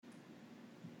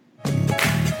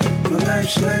My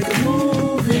life's like a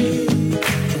movie.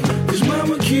 Cause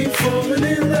mama keep falling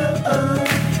in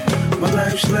love. My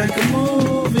life's like a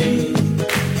movie.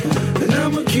 And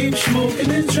I'ma keep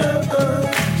smoking and drugs.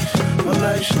 My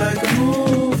life's like a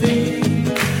movie.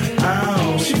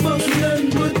 Ow, she fucks with nothing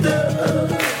but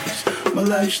thugs. My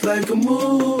life's like a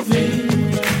movie.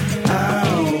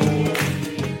 Ow.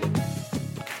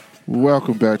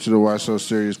 Welcome back to the Why So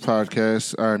Serious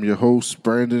podcast. I'm your host,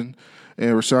 Brandon,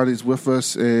 and Rashadi's with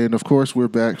us. And, of course, we're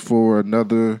back for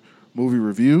another movie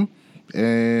review.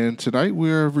 And tonight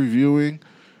we're reviewing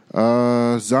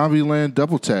Zombieland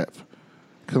Double Tap.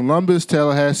 Columbus,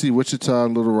 Tallahassee, Wichita,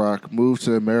 and Little Rock moved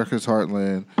to the America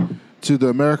Heartland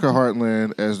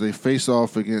as they face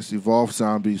off against evolved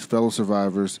zombies, fellow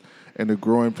survivors, and the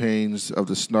growing pains of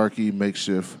the snarky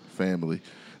makeshift family.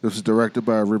 This was directed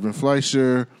by Ruben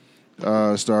Fleischer,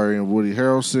 starring Woody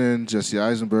Harrelson, Jesse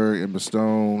Eisenberg, Emma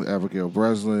Stone, Abigail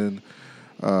Breslin,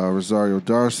 Rosario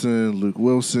Dawson, Luke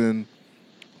Wilson.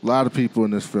 A lot of people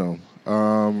in this film.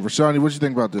 Rashani, what do you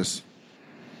think about this?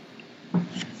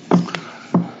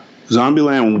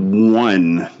 Zombieland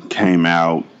 1 came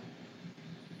out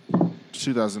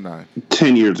 2009.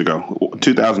 10 years ago.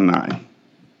 2009.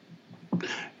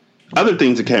 Other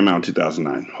things that came out in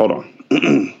 2009. Hold on.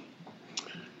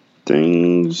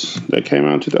 Things that came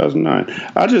out in 2009.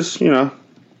 I just, things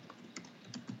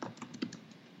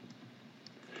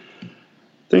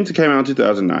that came out in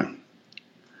 2009.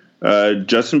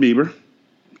 Justin Bieber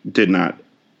did not.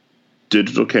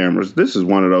 Digital cameras. This is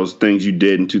one of those things you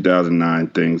did in 2009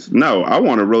 things. No, I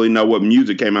want to really know what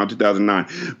music came out in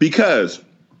 2009. Because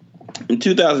in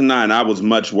 2009, I was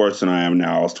much worse than I am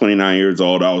now. I was 29 years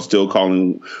old. I was still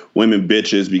calling women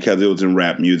bitches because it was in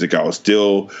rap music. I was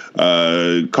still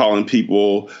calling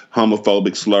people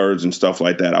homophobic slurs and stuff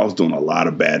like that. I was doing a lot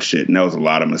of bad shit. And there was a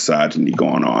lot of misogyny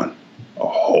going on. A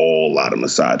whole lot of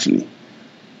misogyny.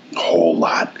 A whole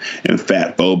lot. And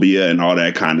fat phobia and all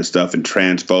that kind of stuff and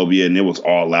transphobia. And it was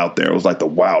all out there. It was like the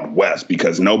Wild West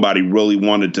because nobody really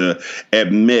wanted to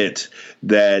admit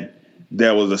that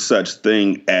there was a such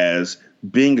thing as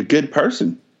being a good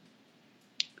person.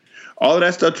 All of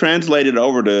that stuff translated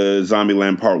over to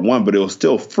Zombieland Part 1, but it was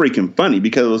still freaking funny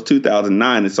because it was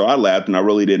 2009, and so I laughed, and I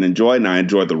really did enjoy it, and I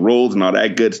enjoyed the rules and all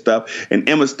that good stuff. And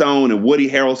Emma Stone and Woody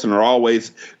Harrelson are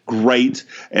always great,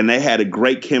 and they had a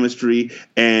great chemistry,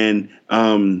 and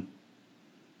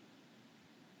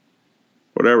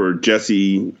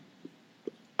Jesse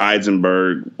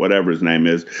Eisenberg, whatever his name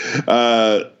is,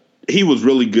 he was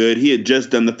really good. He had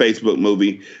just done the Facebook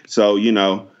movie, so, he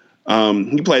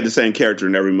played the same character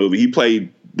in every movie. He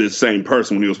played the same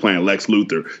person when he was playing Lex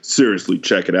Luthor. Seriously,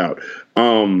 check it out.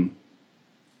 And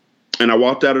I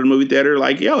walked out of the movie theater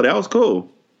like, yo, that was cool.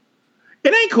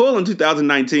 It ain't cool in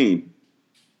 2019.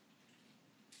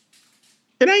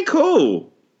 It ain't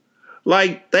cool.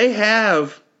 Like, they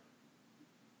have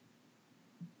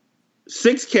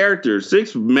 7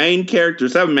 main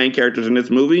characters in this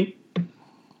movie.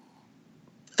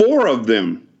 4 of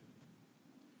them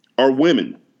are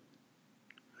women.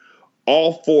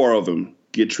 All 4 of them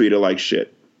get treated like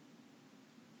shit.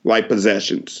 Like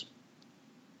possessions.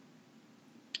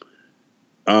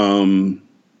 There's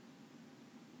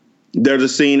a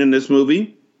scene in this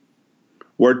movie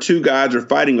where 2 guys are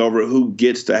fighting over who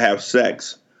gets to have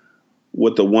sex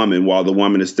with the woman while the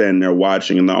woman is standing there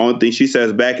watching. And the only thing she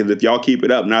says back is, if y'all keep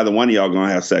it up, neither one of y'all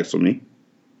gonna have sex with me.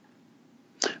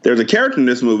 There's a character in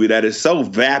this movie that is so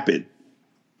vapid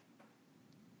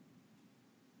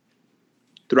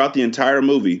throughout the entire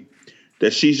movie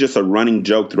that she's just a running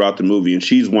joke throughout the movie, and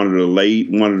she's one of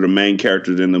the main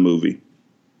characters in the movie.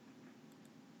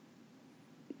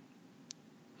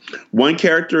 One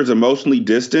character is emotionally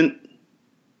distant,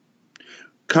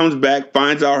 comes back,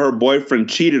 finds out her boyfriend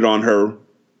cheated on her,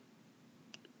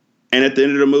 and at the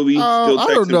end of the movie, still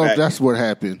takes I don't know him back. if that's what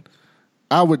happened.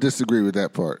 I would disagree with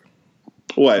that part.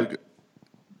 What?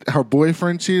 Her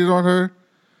boyfriend cheated on her?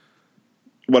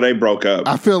 Well, they broke up.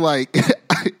 I feel like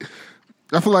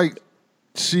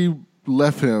she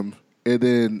left him and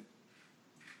then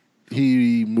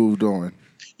he moved on.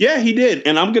 Yeah, he did.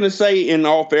 And I'm going to say, in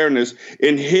all fairness,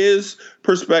 in his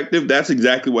perspective, that's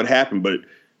exactly what happened. But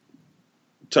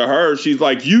to her, she's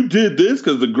like, you did this,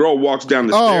 because the girl walks down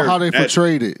the stairs. Oh, how they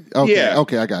portrayed it. Okay, yeah.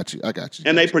 Okay, I got you.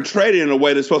 And they portrayed it in a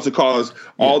way that's supposed to cause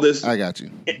all this I got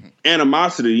you.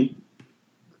 Animosity.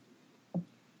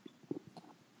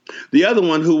 The other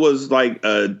one, who was like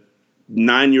a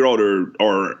 9-year-old or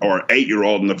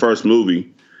 8-year-old in the first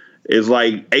movie, is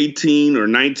like 18 or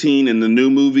 19 in the new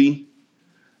movie.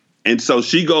 And so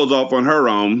she goes off on her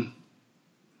own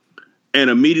and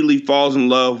immediately falls in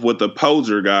love with a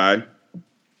poser guy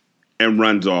and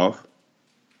runs off.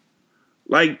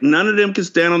 Like, none of them can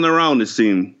stand on their own, it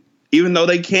seemed. Even though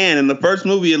they can. In the first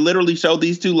movie, it literally showed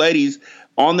these two ladies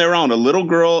on their own, a little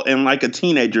girl and like a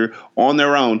teenager on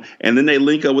their own. And then they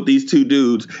link up with these two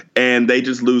dudes and they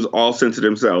just lose all sense of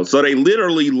themselves. So they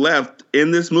literally left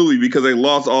in this movie because they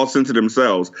lost all sense of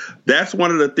themselves. That's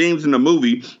one of the themes in the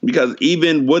movie, because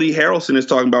even Woody Harrelson is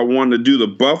talking about wanting to do the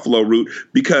Buffalo route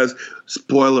because,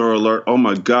 spoiler alert, oh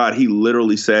my God, he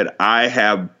literally said, I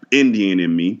have Indian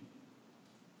in me.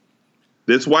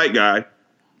 This white guy,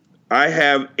 I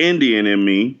have Indian in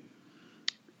me,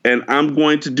 and I'm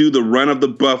going to do the run of the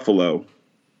buffalo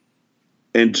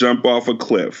and jump off a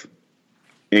cliff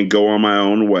and go on my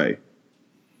own way.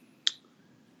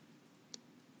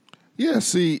 Yeah,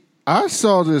 see, I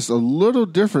saw this a little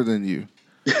different than you.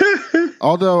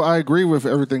 Although I agree with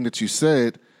everything that you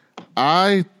said,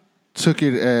 I took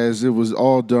it as it was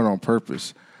all done on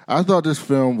purpose. I thought this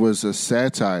film was a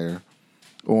satire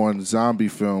on zombie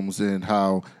films and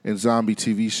zombie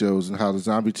TV shows, and how the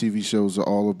zombie TV shows are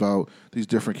all about these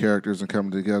different characters and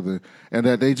coming together, and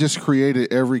that they just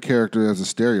created every character as a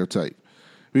stereotype.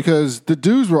 Because the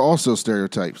dudes were also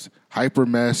stereotypes. Hyper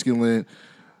masculine.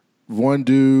 One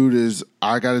dude is,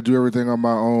 I got to do everything on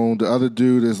my own. The other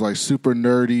dude is like super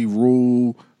nerdy,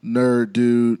 rule nerd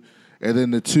dude. And then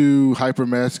the two hyper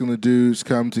masculine dudes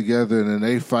come together and then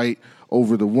they fight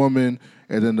over the woman.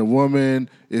 And then the woman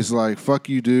is like, fuck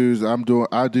you dudes, I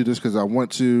do this because I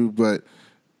want to, but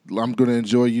I'm going to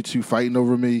enjoy you two fighting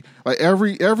over me. Like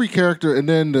every character. And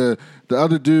then the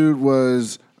other dude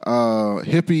was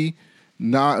hippie,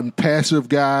 not passive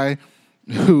guy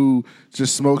who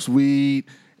just smokes weed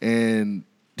and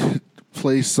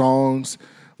plays songs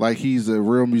like he's a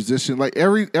real musician. Like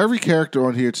every character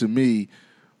on here to me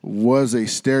was a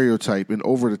stereotype and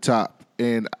over the top.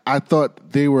 And I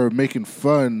thought they were making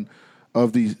fun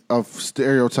of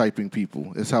stereotyping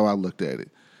people is how I looked at it.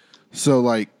 So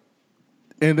like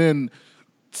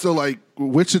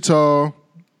Wichita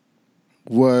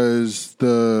was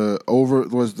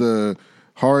the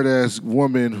hard ass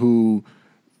woman who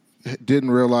didn't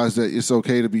realize that it's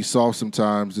okay to be soft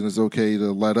sometimes and it's okay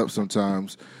to let up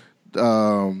sometimes.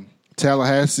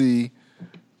 Tallahassee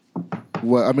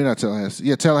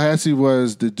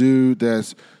was the dude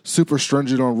that's super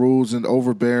stringent on rules and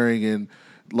overbearing and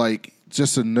like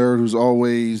just a nerd who's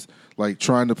always like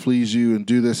trying to please you and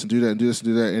do this and do that and do this and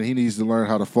do that, and he needs to learn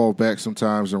how to fall back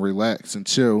sometimes and relax and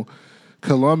chill.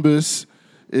 Columbus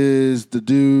is the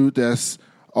dude that's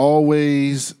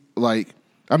always like,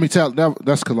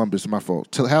 that's Columbus, my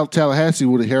fault. Tallahassee,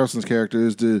 Woody Harrelson's character,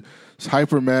 is the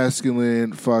hyper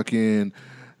masculine fucking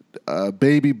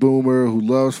baby boomer who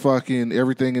loves fucking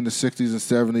everything in the 60s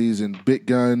and 70s and big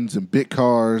guns and big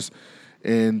cars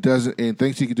and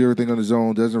thinks he can do everything on his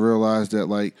own, doesn't realize that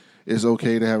like it's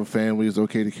okay to have a family, it's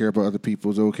okay to care about other people,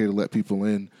 it's okay to let people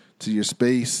in to your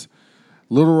space.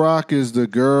 Little Rock is the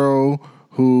girl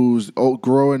who's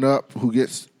growing up, who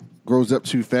grows up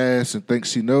too fast and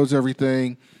thinks she knows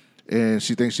everything, and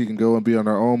she thinks she can go and be on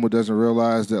her own, but doesn't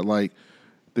realize that like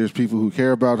there's people who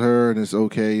care about her and it's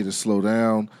okay to slow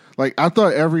down. Like I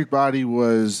thought everybody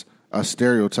was a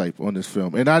stereotype on this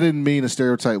film, and I didn't mean a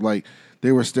stereotype like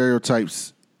they were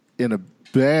stereotypes in a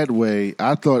bad way.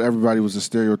 I thought everybody was a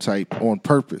stereotype on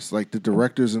purpose. Like the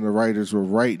directors and the writers were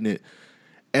writing it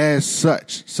as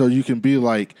such, so you can be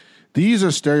like, these are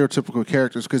stereotypical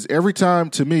characters. Because every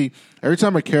time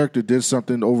a character did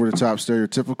something over the top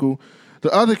stereotypical,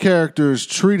 the other characters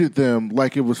treated them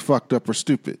like it was fucked up or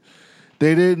stupid.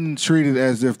 They didn't treat it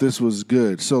as if this was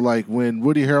good. So like when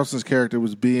Woody Harrelson's character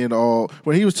was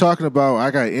when he was talking about, I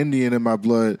got Indian in my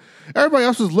blood, everybody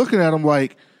else was looking at him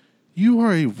like, you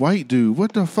are a white dude.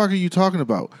 What the fuck are you talking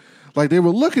about? Like they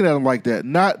were looking at him like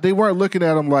that. They weren't looking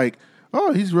at him like,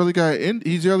 oh, he's really got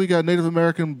Native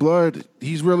American blood.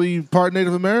 He's really part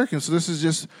Native American. So this is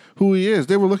just who he is.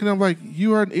 They were looking at him like,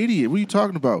 you are an idiot. What are you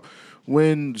talking about?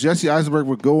 When Jesse Eisenberg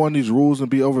would go on these rules and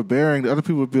be overbearing, the other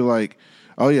people would be like,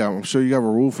 oh yeah, I'm sure you have a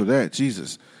rule for that.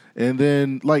 Jesus. And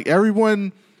then like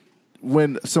everyone,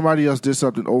 when somebody else did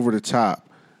something over the top,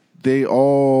 they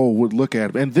all would look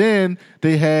at him. And then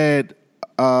they had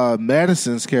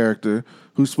Madison's character,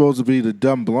 who's supposed to be the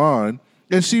dumb blonde,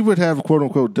 and she would have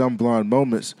quote-unquote dumb blonde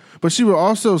moments, but she would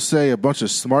also say a bunch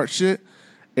of smart shit,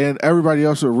 and everybody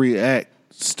else would react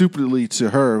stupidly to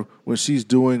her when she's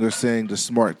doing or saying the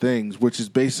smart things, which is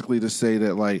basically to say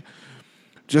that, like,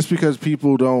 just because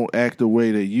people don't act the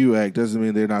way that you act doesn't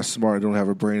mean they're not smart, don't have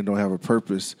a brain, don't have a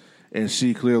purpose, and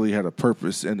she clearly had a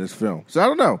purpose in this film. So I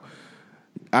don't know.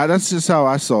 That's just how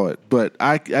I saw it, but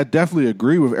I definitely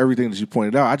agree with everything that you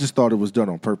pointed out. I just thought it was done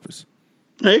on purpose.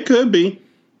 It could be.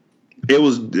 It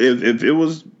was if it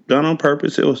was done on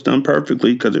purpose, it was done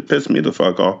perfectly because it pissed me the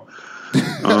fuck off.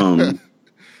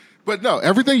 But no,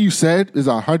 everything you said is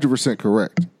 100%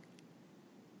 correct.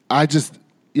 I just,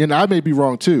 I may be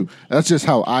wrong too. That's just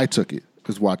how I took it,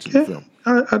 because watching the film.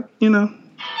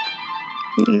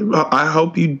 I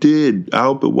hope you did. I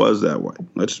hope it was that way.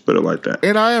 Let's just put it like that.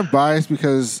 And I am biased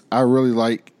because I really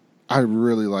like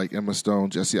Emma Stone,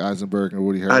 Jesse Eisenberg, and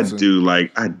Woody Harrelson.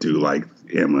 I do like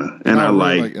Emma, and I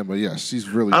really like Emma. Yes, she's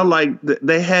really. I like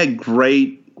they had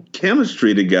great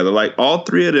chemistry together. Like all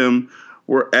three of them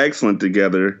were excellent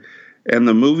together, and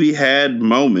the movie had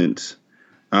moments.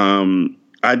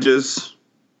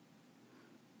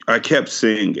 I kept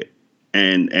seeing it,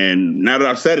 and now that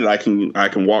I've said it, I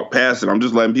can walk past it. I'm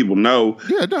just letting people know.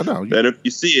 Yeah, no. That if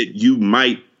you see it, you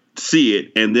might see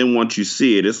it, and then once you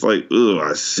see it, it's like, ugh,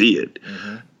 I see it. Mm-hmm.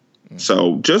 Mm-hmm.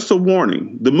 So just a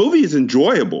warning: the movie is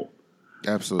enjoyable.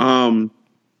 Absolutely.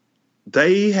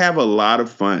 They have a lot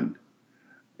of fun,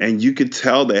 and you could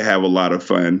tell they have a lot of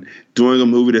fun doing a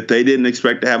movie that they didn't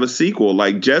expect to have a sequel.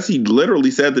 Like Jesse literally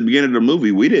said at the beginning of the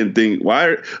movie, we didn't think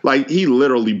why. Like he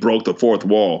literally broke the fourth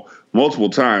wall multiple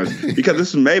times because this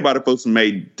is made by the folks who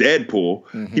made Deadpool.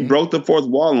 Mm-hmm. He broke the fourth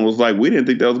wall and was like, we didn't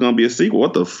think that was going to be a sequel.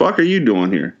 What the fuck are you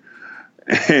doing here?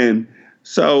 And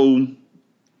so,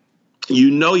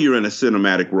 you're in a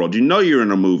cinematic world. You're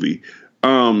in a movie.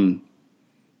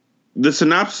 The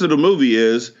synopsis of the movie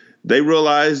is they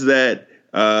realize that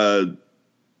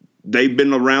they've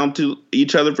been around to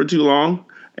each other for too long,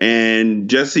 and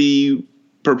Jesse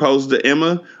proposed to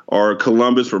Emma, or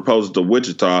Columbus proposed to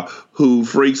Wichita, who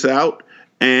freaks out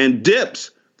and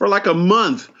dips for like a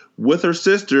month with her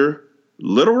sister,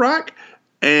 Little Rock,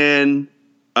 and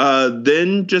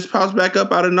then just pops back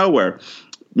up out of nowhere.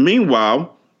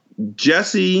 Meanwhile,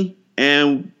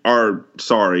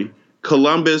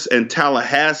 Columbus and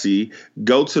Tallahassee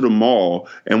go to the mall,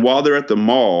 and while they're at the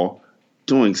mall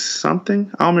doing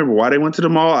something, I don't remember why they went to the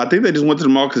mall. I think they just went to the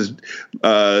mall because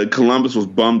Columbus was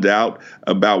bummed out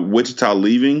about Wichita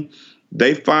leaving.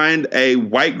 They find a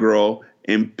white girl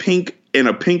in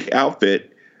a pink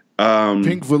outfit,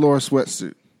 pink velour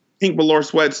sweatsuit.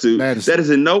 Madison. That is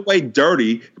in no way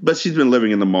dirty, but she's been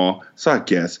living in the mall, so I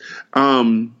guess.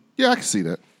 Yeah, I can see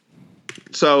that.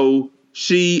 So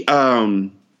she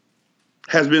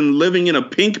has been living in a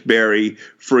Pinkberry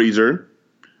freezer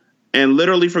and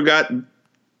literally forgot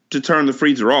to turn the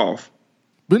freezer off.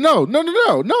 But no.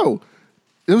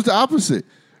 It was the opposite.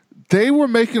 They were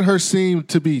making her seem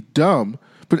to be dumb,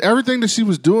 but everything that she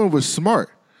was doing was smart.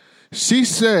 She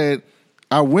said,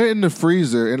 I went in the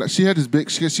freezer, and she had this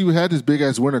big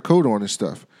ass winter coat on and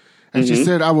stuff. And she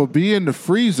said, I will be in the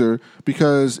freezer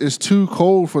because it's too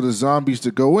cold for the zombies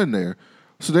to go in there.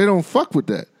 So they don't fuck with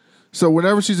that. So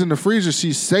whenever she's in the freezer,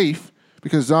 she's safe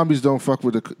because zombies don't fuck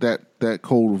with that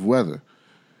cold of weather.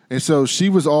 And so she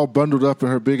was all bundled up in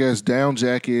her big ass down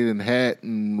jacket and hat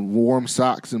and warm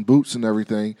socks and boots and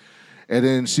everything. And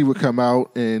then she would come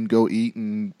out and go eat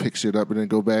and pick shit up and then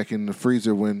go back in the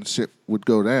freezer when shit would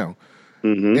go down.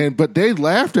 Mm-hmm. But they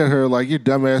laughed at her like, you're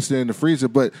dumbass there in the freezer.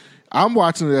 But I'm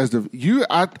watching it as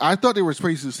I thought they were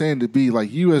basically saying to be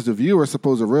like, you as the viewer are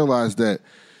supposed to realize that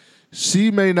she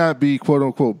may not be quote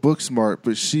unquote book smart,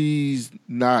 but she's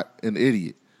not an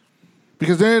idiot.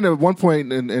 Because then at one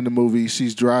point in the movie,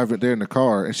 she's driving there in the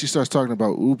car and she starts talking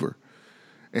about Uber.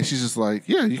 And she's just like,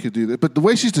 yeah, you could do that. But the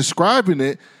way she's describing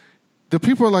it, the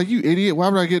people are like, you idiot, why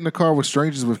would I get in the car with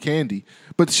strangers with candy?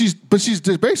 But she's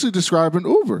basically describing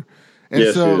Uber. And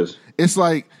yes, so it's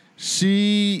like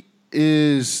she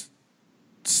is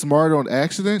smart on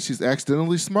accident. She's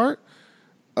accidentally smart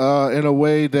in a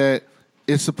way that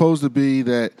it's supposed to be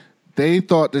that they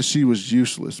thought that she was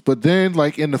useless. But then,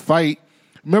 like, in the fight,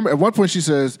 remember, at one point she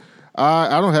says,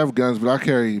 I don't have guns, but I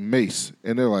carry mace.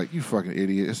 And they're like, you fucking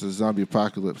idiot. It's a zombie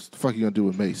apocalypse. The fuck you gonna do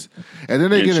with mace? And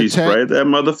then they get attacked. She sprayed that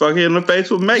motherfucker in the face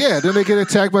with mace. Yeah, then they get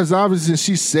attacked by zombies, and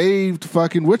she saved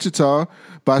fucking Wichita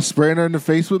by spraying her in the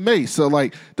face with mace. So,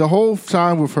 like, the whole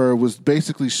time with her was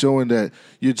basically showing that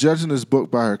you're judging this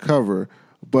book by her cover,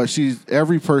 but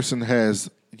every person has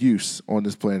use on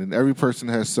this planet, and every person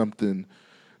has something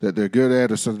that they're good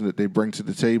at or something that they bring to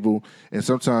the table, and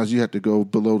sometimes you have to go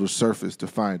below the surface to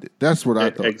find it. That's what I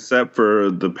thought. Except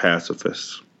for the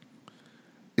pacifists.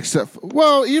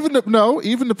 Even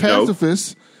the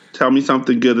pacifists. Nope. Tell me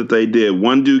something good that they did.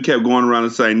 One dude kept going around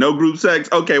and saying, no group sex?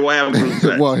 Okay, we'll have group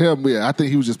sex. Well, I think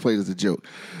he was just played as a joke.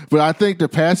 But I think the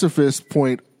pacifist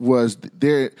point was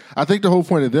I think the whole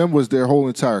point of them was their whole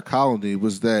entire colony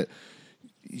was that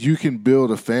you can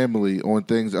build a family on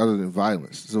things other than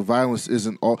violence. So violence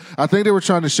isn't all. I think they were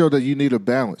trying to show that you need a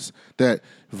balance, that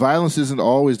violence isn't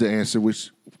always the answer,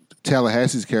 which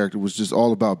Tallahassee's character was just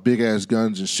all about big ass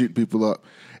guns and shooting people up.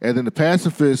 And then the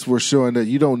pacifists were showing that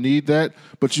you don't need that,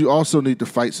 but you also need to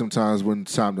fight sometimes when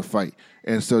it's time to fight.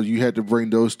 And so you had to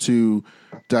bring those two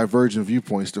divergent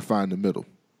viewpoints to find the middle.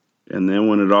 And then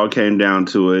when it all came down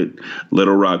to it,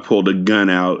 Little Rock pulled a gun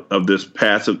out of this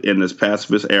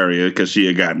pacifist area because she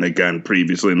had gotten a gun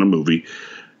previously in the movie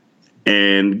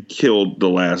and killed the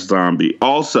last zombie.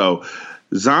 Also,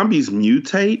 zombies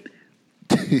mutate.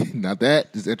 Now that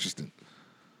is interesting.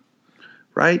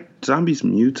 Right? Zombies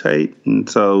mutate. And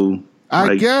so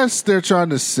I guess they're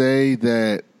trying to say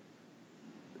that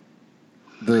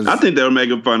I think they were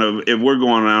making fun of, if we're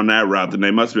going down that route, then they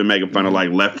must have been making fun of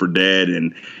like Left 4 Dead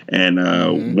and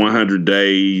 100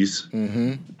 Days.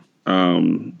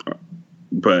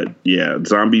 But yeah,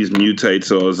 zombies mutate.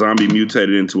 So a zombie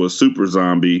mutated into a super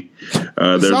zombie.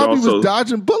 There's zombie also was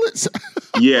dodging bullets.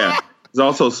 yeah, there's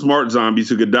also smart zombies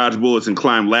who could dodge bullets and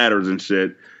climb ladders and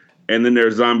shit. And then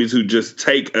there's zombies who just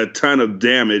take a ton of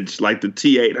damage, like the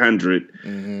T-800.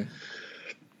 And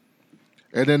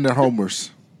then the homers.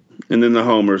 And then the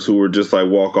homers who were just like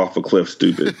walk off a cliff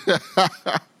stupid.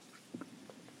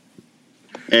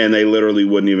 And they literally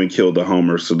wouldn't even kill the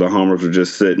homers. So the homers were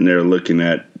just sitting there looking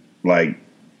at like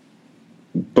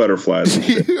butterflies. And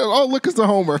shit. Oh, look, it's the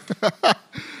homer.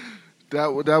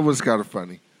 That was kind of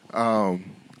funny.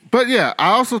 But yeah, I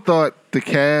also thought the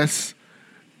cast.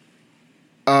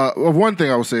 One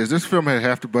thing I would say is this film had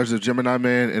half the budget of Gemini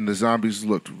Man, and the zombies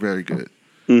looked very good.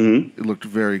 It looked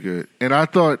very good. And I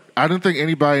didn't think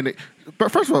anybody...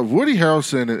 But first of all, Woody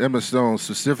Harrelson and Emma Stone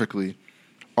specifically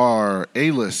are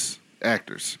A-list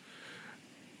actors.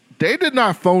 They did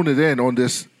not phone it in on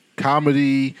this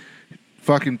comedy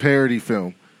fucking parody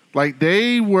film. Like,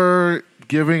 they were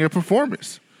giving a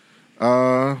performance.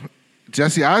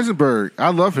 Jesse Eisenberg, I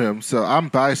love him, so I'm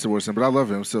biased towards him, but I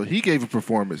love him. So he gave a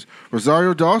performance.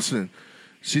 Rosario Dawson,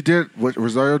 she did what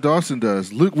Rosario Dawson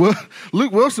does. Luke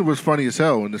Wilson was funny as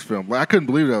hell in this film. Like, I couldn't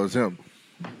believe that was him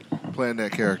playing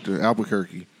that character,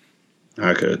 Albuquerque.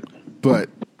 I could. But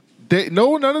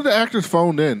none of the actors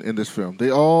phoned in this film. They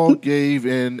all gave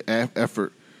in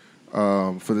effort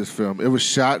for this film. It was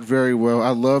shot very well.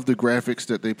 I love the graphics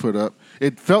that they put up.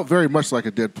 It felt very much like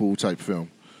a Deadpool type film.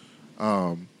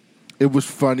 It was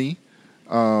funny.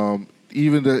 And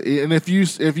if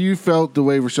you felt the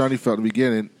way Rashani felt at the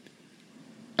beginning,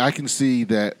 I can see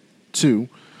that too.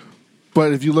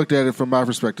 But if you looked at it from my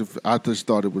perspective, I just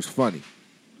thought it was funny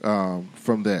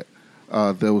from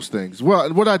those things.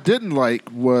 Well, what I didn't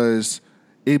like was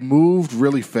it moved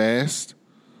really fast.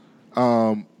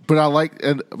 But I liked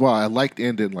and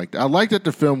didn't like that. I liked that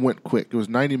the film went quick. It was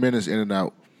 90 minutes in and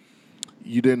out.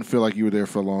 You didn't feel like you were there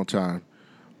for a long time.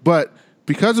 But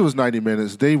because it was 90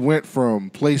 minutes, they went from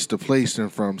place to place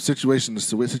and from situation to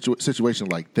situation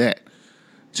like that.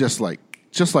 Just like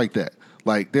that.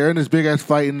 Like, they're in this big ass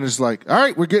fight and it's like, all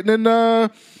right, we're getting in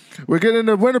the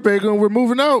Winnebago and we're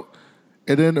moving out.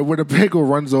 And then the Winnebago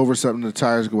runs over something, the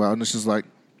tires go out, and it's just like,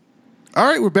 all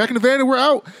right, we're back in the van and we're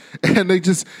out. And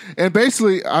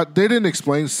basically, they didn't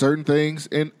explain certain things.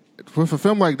 And with a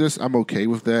film like this, I'm okay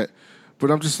with that. But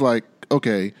I'm just like,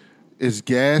 okay, is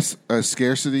gas a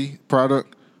scarcity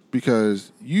product?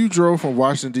 Because you drove from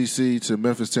Washington, D.C. to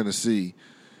Memphis, Tennessee.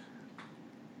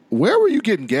 Where were you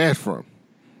getting gas from?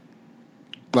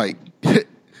 Like,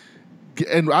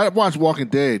 and I watched Walking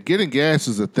Dead. Getting gas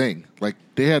is a thing. Like,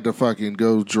 they had to fucking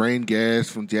go drain gas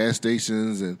from gas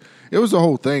stations, and it was a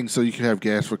whole thing so you could have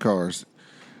gas for cars.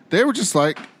 They were just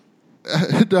like,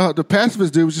 the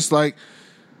pacifist dude was just like,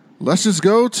 let's just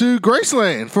go to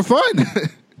Graceland for fun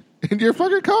in your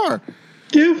fucking car.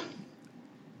 Yeah.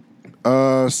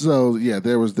 So, yeah,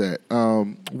 there was that.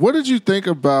 What did you think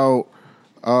about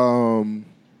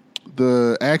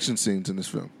the action scenes in this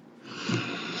film?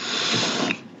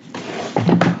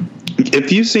 If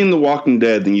you've seen The Walking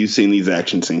Dead, then you've seen these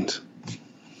action scenes.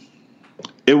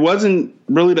 It wasn't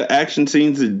really the action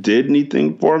scenes that did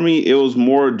anything for me. It was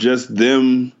more just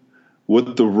them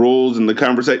with the rules and the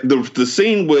conversation. The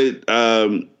scene with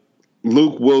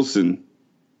Luke Wilson.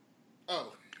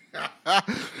 Oh.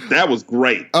 That was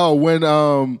great. Oh,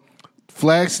 when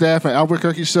Flagstaff and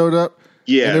Albuquerque showed up?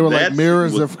 Yeah. And they were like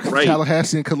mirrors of great.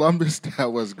 Tallahassee and Columbus.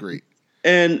 That was great.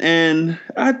 And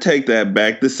I take that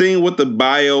back. The scene with the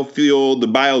biofuel, the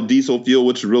biodiesel fuel,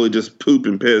 which is really just poop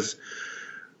and piss,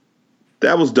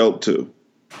 that was dope too.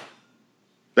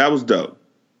 That was dope.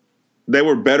 They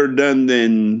were better done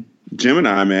than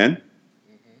Gemini Man.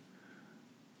 Mm-hmm.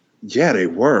 Yeah, they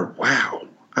were. Wow.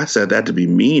 I said that to be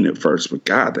mean at first, but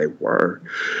God, they were.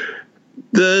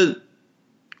 It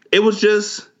was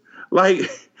just like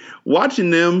watching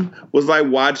them was like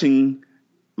watching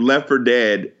Left 4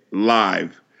 Dead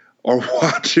live or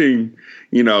watching,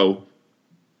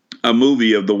 a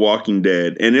movie of The Walking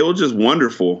Dead, and it was just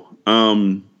wonderful.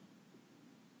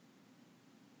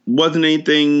 Wasn't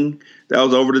anything that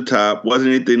was over the top. Wasn't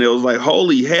anything that was like,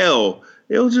 holy hell.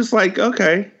 It was just like,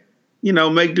 okay,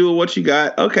 make do with what you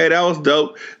got. Okay, that was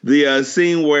dope. The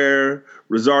scene where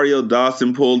Rosario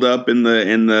Dawson pulled up in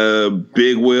the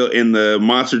big wheel in the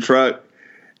monster truck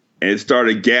and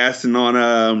started gassing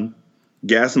on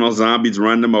zombies,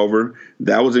 running them over.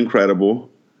 That was incredible.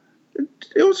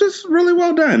 It was just really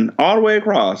well done all the way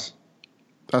across.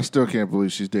 I still can't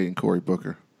believe she's dating Cory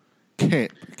Booker. I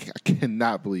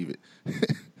cannot believe it.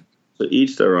 So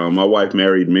each their own. My wife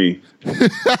married me.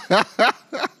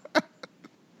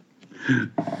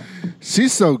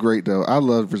 She's so great, though. I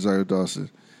love Rosario Dawson.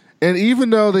 And even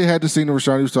though they had the scene that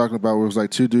Rashani was talking about where it was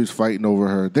like two dudes fighting over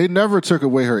her, they never took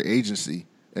away her agency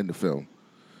in the film.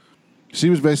 She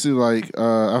was basically like,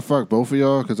 I fuck both of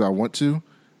y'all because I want to,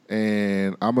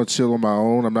 and I'm going to chill on my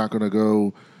own. I'm not going to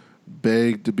go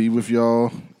beg to be with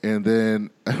y'all. And then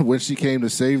when she came to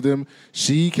save them,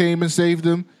 she came and saved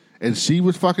them, and she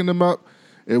was fucking them up.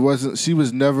 She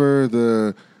was never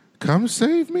the, come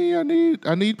save me, I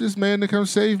need this man to come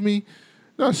save me.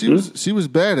 No, she was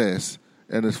badass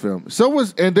in this film. So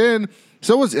was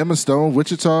Emma Stone,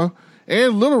 Wichita,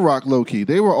 and Little Rock, low-key.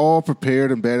 They were all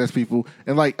prepared and badass people.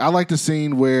 And I like the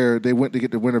scene where they went to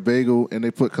get the Winnebago and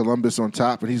they put Columbus on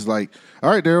top, and he's like, all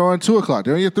right, they're on 2 o'clock.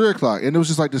 They're on your 3 o'clock. And it was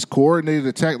just like this coordinated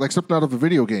attack, like something out of a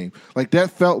video game. Like that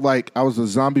felt like I was a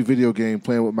zombie video game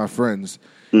playing with my friends.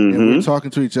 Mm-hmm. And we were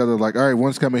talking to each other like, all right,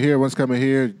 one's coming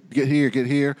here, get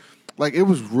here. Like it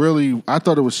was really, I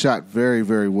thought it was shot very,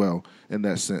 very well in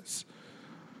that sense.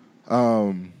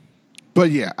 But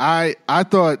yeah, I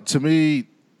thought, to me,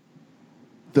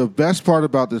 the best part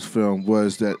about this film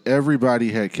was that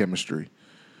everybody had chemistry.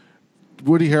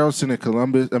 Woody Harrelson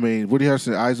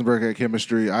and Eisenberg had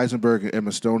chemistry. Eisenberg and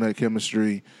Emma Stone had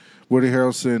chemistry. Woody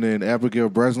Harrelson and Abigail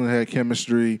Breslin had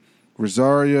chemistry.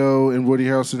 Rosario and Woody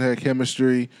Harrelson had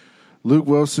chemistry. Luke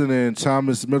Wilson and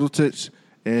Thomas Middleditch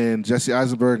and Jesse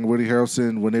Eisenberg and Woody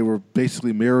Harrelson, when they were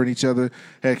basically mirroring each other,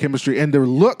 had chemistry. And the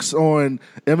looks on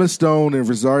Emma Stone and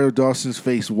Rosario Dawson's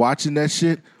face watching that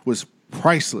shit was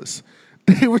priceless.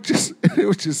 It was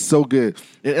just so good.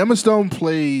 And Emma Stone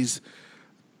plays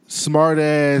smart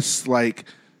ass, like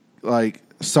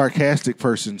sarcastic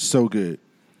person so good.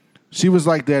 She was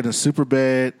like that in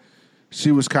Superbad.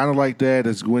 She was kind of like that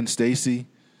as Gwen Stacy.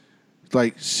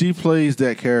 Like she plays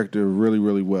that character really,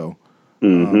 really well.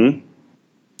 Mm-hmm.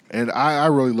 And I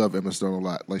really love Emma Stone a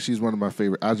lot. Like she's one of my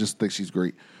favorite. I just think she's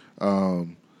great.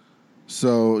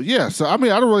 So I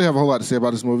mean, I don't really have a whole lot to say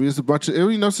about this movie. It's a bunch of,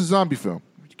 it's a zombie film.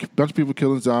 A bunch of people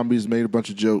killing zombies, made a bunch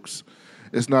of jokes.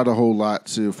 It's not a whole lot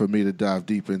for me to dive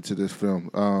deep into this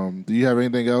film. Do you have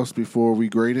anything else before we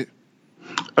grade it?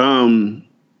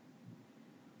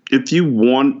 If you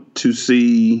want to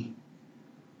see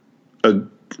a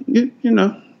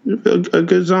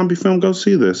good zombie film, go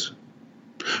see this.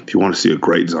 If you want to see a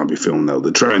great zombie film, though,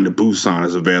 The Train to Busan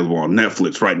is available on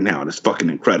Netflix right now, and it's fucking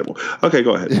incredible. Okay,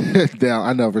 go ahead. Now,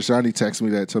 I know Rashani texted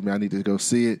me that, told me I need to go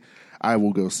see it. I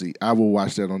will go see. I will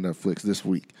watch that on Netflix this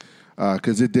week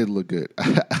because it did look good.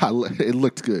 It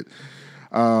looked good.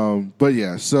 But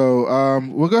yeah, so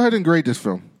we'll go ahead and grade this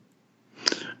film.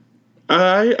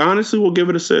 I honestly will give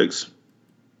it a 6.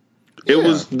 It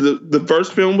was the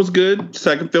first film was good.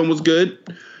 Second film was good.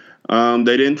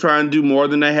 They didn't try and do more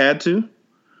than they had to.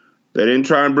 They didn't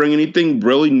try and bring anything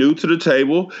really new to the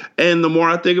table. And the more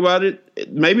I think about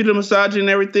it, maybe the misogyny and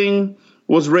everything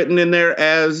was written in there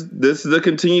as this is a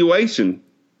continuation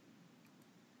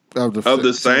of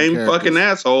the same fucking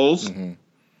assholes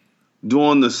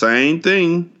doing the same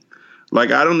thing.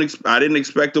 Like I didn't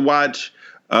expect to watch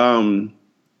any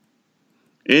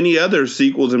other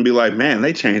sequels and be like, man,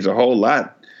 they changed a whole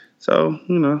lot. So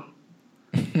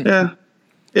yeah,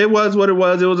 it was what it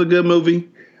was. It was a good movie.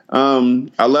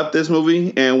 I left this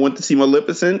movie and went to see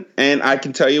Maleficent, and I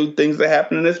can tell you things that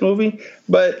happened in this movie.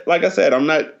 But like I said, I'm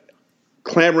not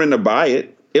clamoring to buy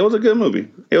it. It was a good movie.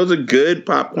 It was a good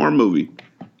popcorn movie.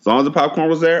 As long as the popcorn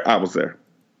was there, I was there.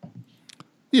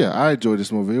 Yeah, I enjoyed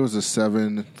this movie. It was a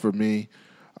 7 for me.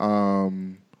 I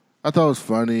thought it was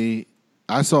funny.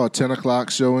 I saw a 10 o'clock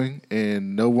showing,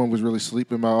 and no one was really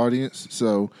asleep in my audience.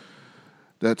 So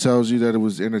that tells you that it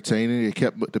was entertaining.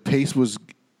 The pace was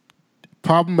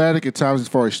problematic at times as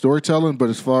far as storytelling, but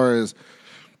as far as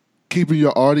keeping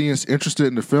your audience interested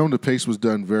in the film, the pace was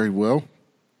done very well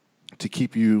to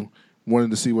keep you wanting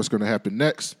to see what's going to happen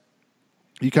next.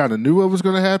 You kind of knew what was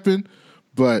going to happen,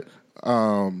 but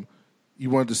you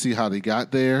wanted to see how they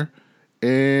got there.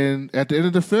 And at the end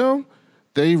of the film,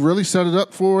 they really set it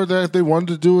up for that. If they wanted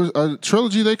to do a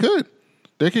trilogy, they could.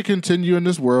 They could continue in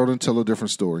this world and tell a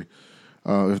different story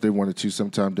if they wanted to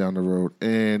sometime down the road.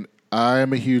 And I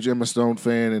am a huge Emma Stone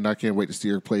fan, and I can't wait to see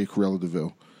her play Cruella de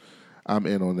Vil. I'm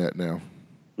in on that now.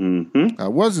 Mm-hmm. I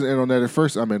wasn't in on that at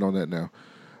first. I'm in on that now.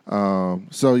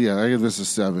 So, yeah, I give this a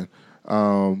 7.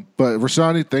 But,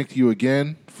 Rashani, thank you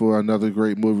again for another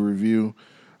great movie review.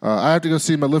 I have to go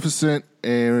see Maleficent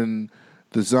and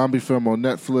the zombie film on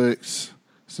Netflix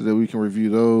so that we can review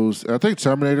those. I think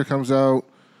Terminator comes out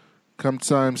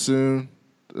sometime soon,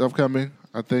 upcoming,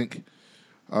 I think.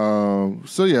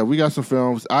 So, yeah, we got some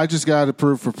films. I just got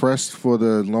approved for press for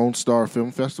the Lone Star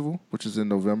Film Festival, which is in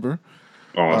November.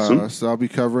 Awesome. So I'll be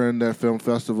covering that film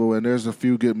festival, and there's a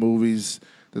few good movies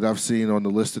that I've seen on the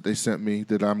list that they sent me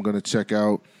that I'm going to check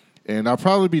out. And I'll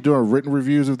probably be doing written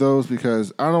reviews of those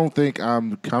because I don't think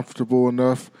I'm comfortable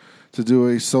enough to do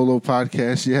a solo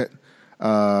podcast yet.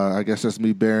 I guess that's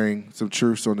me bearing some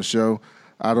truths on the show.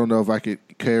 I don't know if I could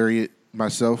carry it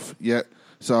myself yet.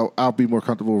 So I'll be more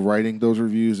comfortable writing those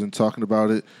reviews and talking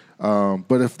about it.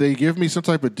 But if they give me some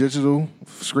type of digital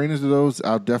screenings of those,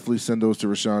 I'll definitely send those to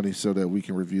Rashani so that we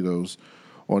can review those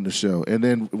on the show. And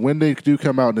then when they do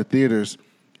come out in the theaters,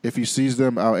 if he sees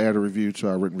them, I'll add a review to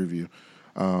our written review.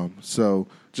 So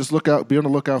just be on the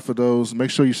lookout for those. Make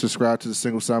sure you subscribe to the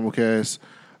Single Simulcast.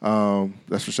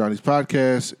 That's Rashani's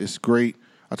podcast. It's great.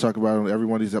 I talk about it on every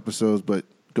one of these episodes, but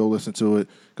go listen to it.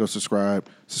 Go subscribe.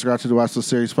 Subscribe to the Watch Those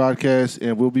Series podcast,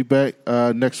 and we'll be back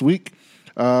next week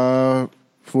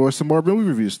for some more movie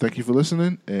reviews. Thank you for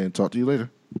listening, and talk to you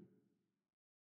later.